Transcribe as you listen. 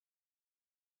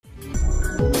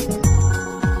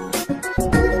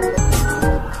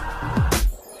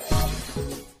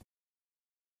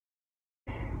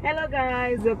Hello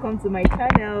guys, welcome to my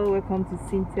channel. Welcome to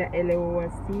Cynthia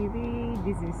Elewuwa's TV.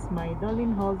 This is my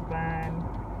darling husband,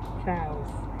 Charles.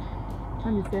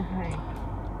 Let me say hi.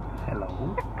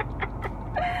 Hello.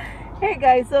 Hey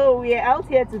guys, so we are out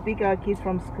here to pick our kids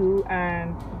from school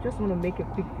and just want to make a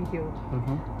quick video.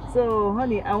 So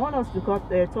honey, I want us to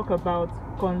talk about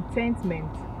contentment.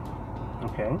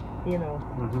 Okay. You know,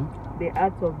 the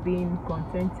art of being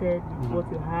contented with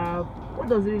what you have. What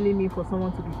does it really mean for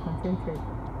someone to be contented?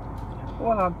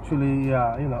 Well, actually,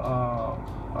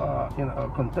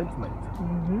 contentment.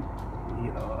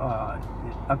 It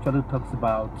actually talks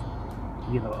about,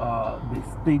 the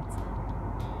state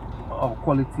or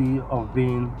quality of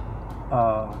being,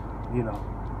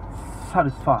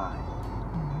 satisfied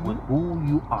with who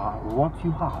you are, what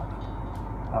you have.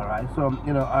 All right. So,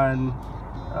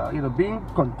 being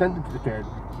contented,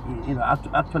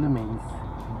 actually means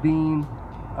being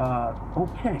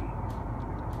okay.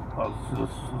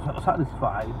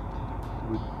 Satisfied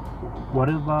with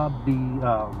whatever the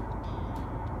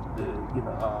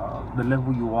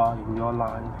level you are in your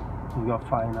life, in your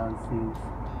finances,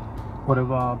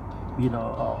 whatever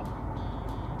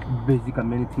basic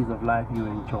amenities of life you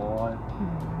enjoy,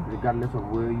 regardless of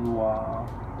where you are,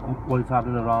 what is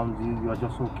happening around you. You are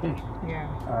just okay.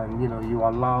 And you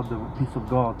allow the peace of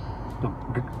God to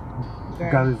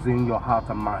garrison your heart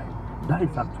and mind. That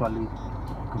is actually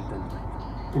contentment,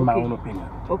 in my own opinion.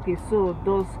 Okay, so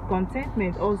does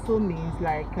contentment also means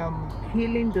like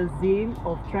killing the zeal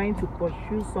of trying to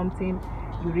pursue something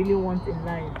you really want in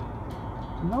life?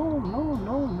 No.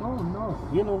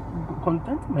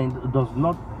 Contentment does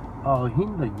not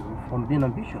hinder you from being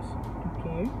ambitious.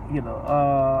 Okay.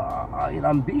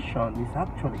 Ambition is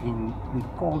actually in the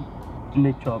core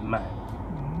nature of man.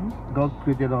 God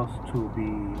created us to be,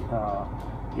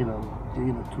 to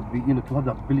have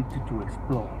the ability to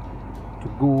explore, to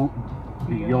go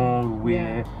beyond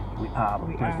where we are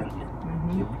presently.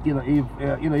 If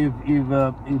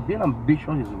being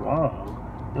ambitious is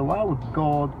wrong, then why would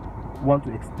God want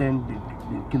to extend the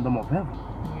kingdom of heaven?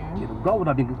 God would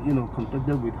have been,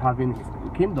 contented with having his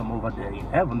kingdom over there in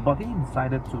heaven, but he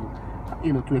decided to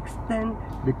extend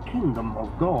the kingdom of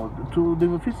God to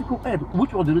the physical earth,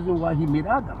 which was the reason why he made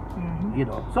Adam.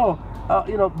 So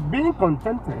being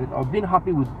contented or being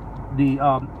happy with the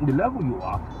level you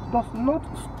are does not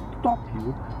stop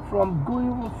you from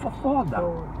going further.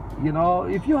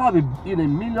 If you have $1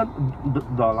 million,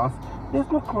 there's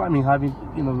no crime in having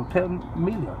 10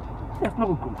 million. There's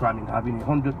no crime in having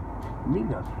 100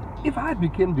 million. If I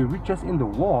became the richest in the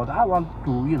world, I want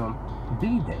to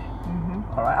be there.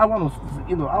 All right, I want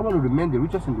to remain the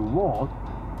richest in the world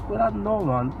without no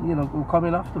one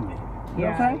coming after me.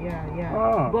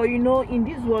 But in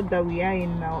this world that we are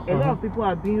in now, a lot of people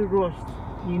are being rushed.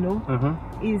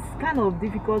 It's kind of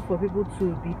difficult for people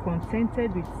to be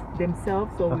contented with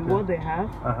themselves or with what they have.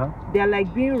 They are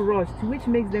like being rushed, which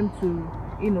makes them to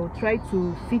try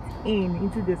to fit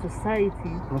into the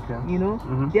society,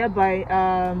 thereby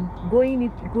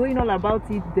going all about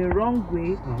it the wrong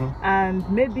way, and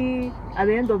maybe at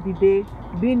the end of the day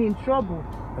being in trouble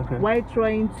while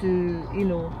trying to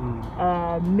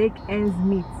make ends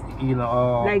meet.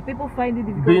 Like people find it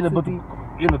difficult being able to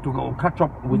catch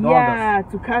up with others.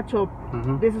 To catch up.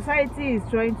 The society is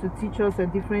trying to teach us a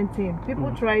different thing.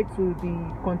 People try to be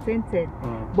contented,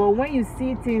 but when you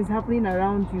see things happening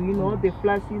around you, all the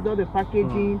flashes, all the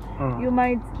packaging, you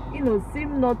might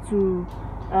seem not to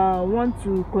want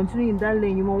to continue in that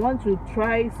lane. You might want to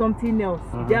try something else,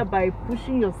 thereby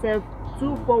pushing yourself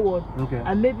too forward,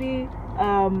 and maybe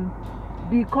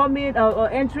becoming or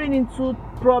entering into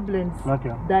problems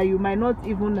that you might not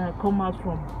even come out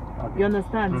from. You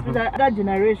understand? Especially other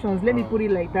generations, let me put it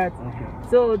like that.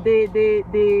 So they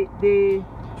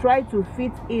try to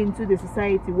fit into the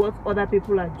society what other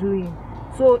people are doing.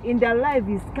 So in their life,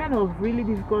 it's kind of really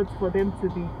difficult for them to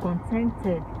be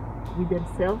contented with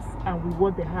themselves and with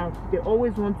what they have. They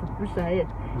always want to push ahead,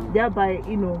 thereby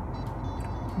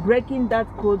breaking that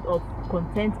code of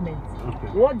contentment.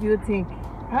 What do you think?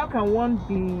 How can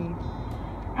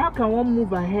one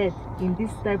move ahead in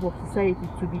this type of society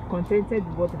to be contented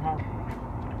with what they have?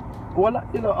 Well,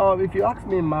 if you ask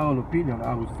me in my own opinion,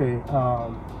 I would say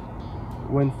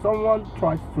when someone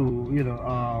tries to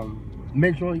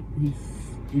measure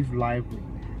his life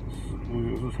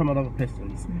with some other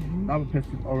persons, that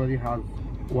person already has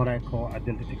what I call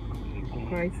identity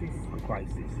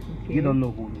crisis. You don't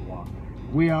know who you are.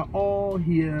 We are all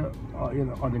here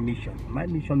on a mission. My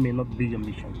mission may not be your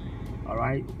mission. All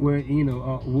right, where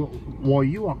what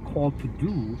you are called to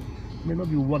do may not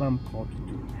be what I'm called to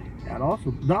do. And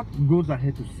also, that goes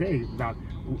ahead to say that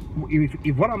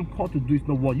if what I'm called to do is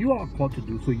not what you are called to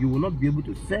do, so you will not be able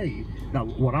to say that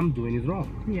what I'm doing is wrong.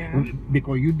 Yeah.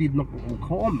 Because you did not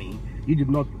call me. You did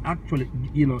not actually,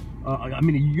 I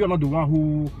mean, you're not the one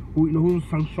who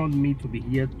sanctioned me to be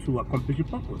here to accomplish a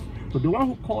purpose. So the one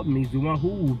who called me is the one who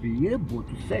will be able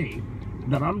to say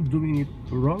that I'm doing it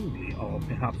wrongly, or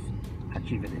perhaps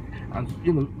achieving it. And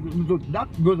so that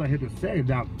goes ahead to say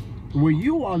that when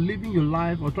you are living your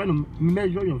life or trying to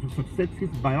measure your successes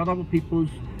by other people's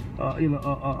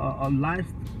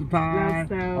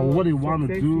lifestyle or what they want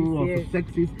to do or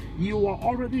successes, you are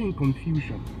already in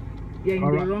confusion. Yeah, in the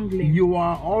wrong lane. You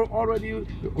are already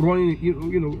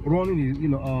running,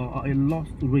 running a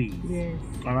lost race. Yes.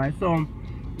 All right. So,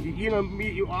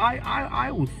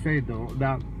 I would say though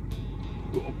that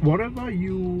whatever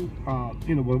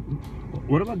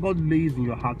whatever God lays in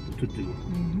your heart to do,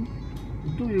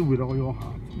 do it with all your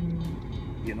heart.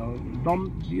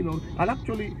 Don't and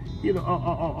actually,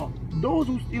 those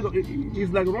who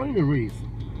it's like running a race.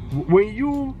 When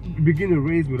you begin a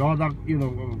race with other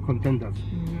contenders,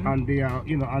 and they are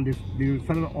and they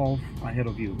started off ahead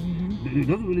of you, it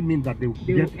doesn't really mean that they'll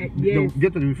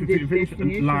get to the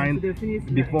finish line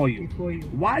before you.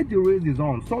 While the race is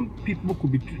on, some people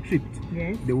could be tripped.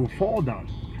 Yes. They will fall down,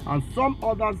 and some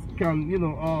others can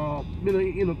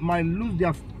might lose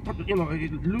their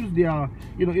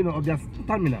their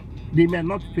stamina. They may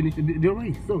not finish the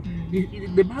race. So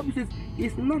the Bible says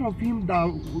it's not of him that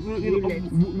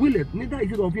will it, neither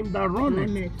is it of him that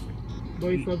runneth.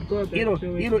 But it's of God.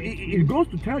 It goes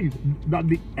to tell you that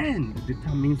the end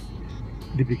determines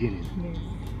the beginning. Yes.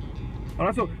 All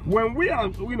right. So when we are,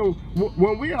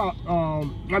 when we are,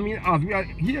 I mean, as we are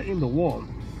here in the world,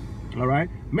 all right.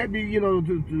 Maybe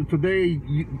today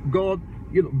God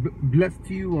blessed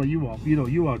you, or you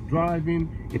are driving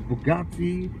a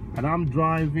Bugatti and I'm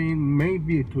driving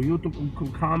maybe a Toyota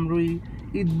Camry.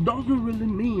 It doesn't really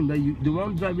mean that the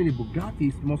one driving a Bugatti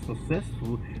is more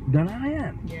successful than I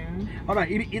am. Yeah. All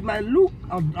right. It might look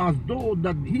as though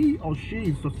that he or she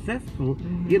is successful,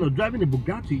 driving a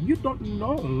Bugatti. You don't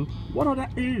know what other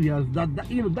areas that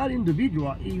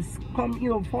individual is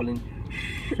falling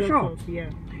short. Yeah.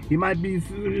 He might be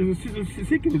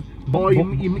seeking, but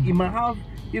he might have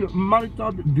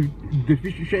marital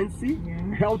deficiency,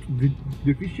 health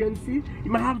deficiency. He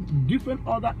might have different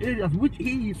other areas which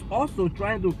he is also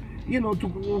trying to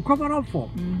to cover up for.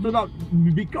 So that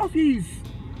because he is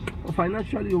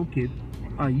financially okay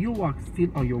and you are still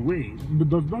on your way, that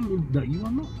does not mean that you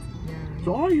are not.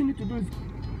 So all you need to do is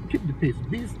keep the pace,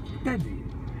 be steady.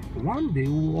 One day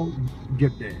we will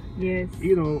get there. Yes.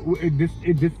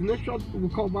 A destination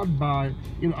covered by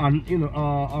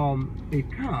a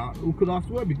car who could as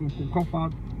well be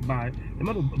covered by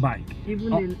a bike.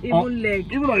 Even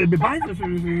leg. Even a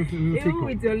bicycle. Even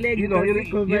with your leg, or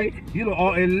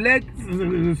a leg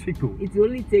cycle. It will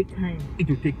only take time. It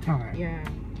will take time. Yeah.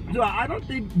 So I don't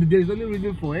think there is any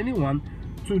reason for anyone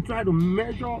to try to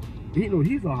measure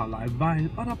his or her life by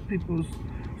other people's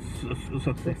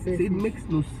success. It makes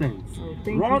no sense.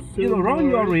 Run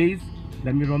your race,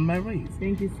 let me run my race.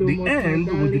 Thank you so much. The end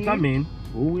will determine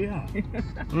who we are.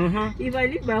 If I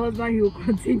leave my husband, he will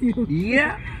continue.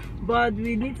 Yeah. But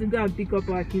we need to go and pick up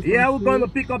our kids. Yeah, we're going to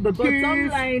pick up the kids. But some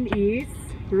line is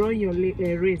run your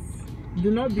race. Do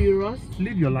not be rushed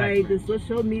live your life by the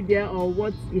social media or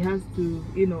what it has to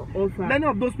offer. Many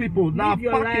of those people now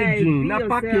packaging.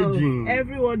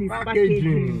 Everyone is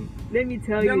packaging. Let me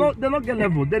tell you, they're not get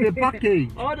level. They're the package.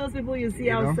 All those people you see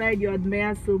outside, you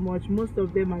admire so much. Most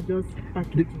of them are just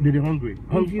packaging. They're hungry.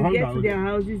 If you get to their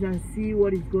houses and see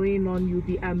what is going on, you'll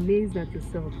be amazed at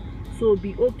yourself. So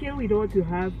be okay with what you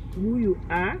have, who you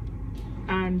are,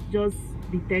 and just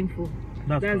be thankful.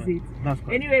 That's it. That's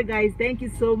correct. Anyway, guys, thank you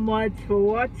so much for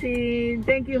watching.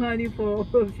 Thank you, honey, for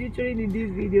featuring in this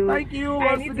video. Thank you.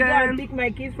 I need to go and pick my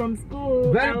kids from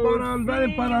school. Very important.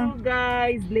 Very important. See you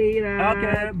guys later.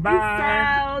 Okay. Bye. Peace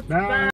out. Bye. Bye.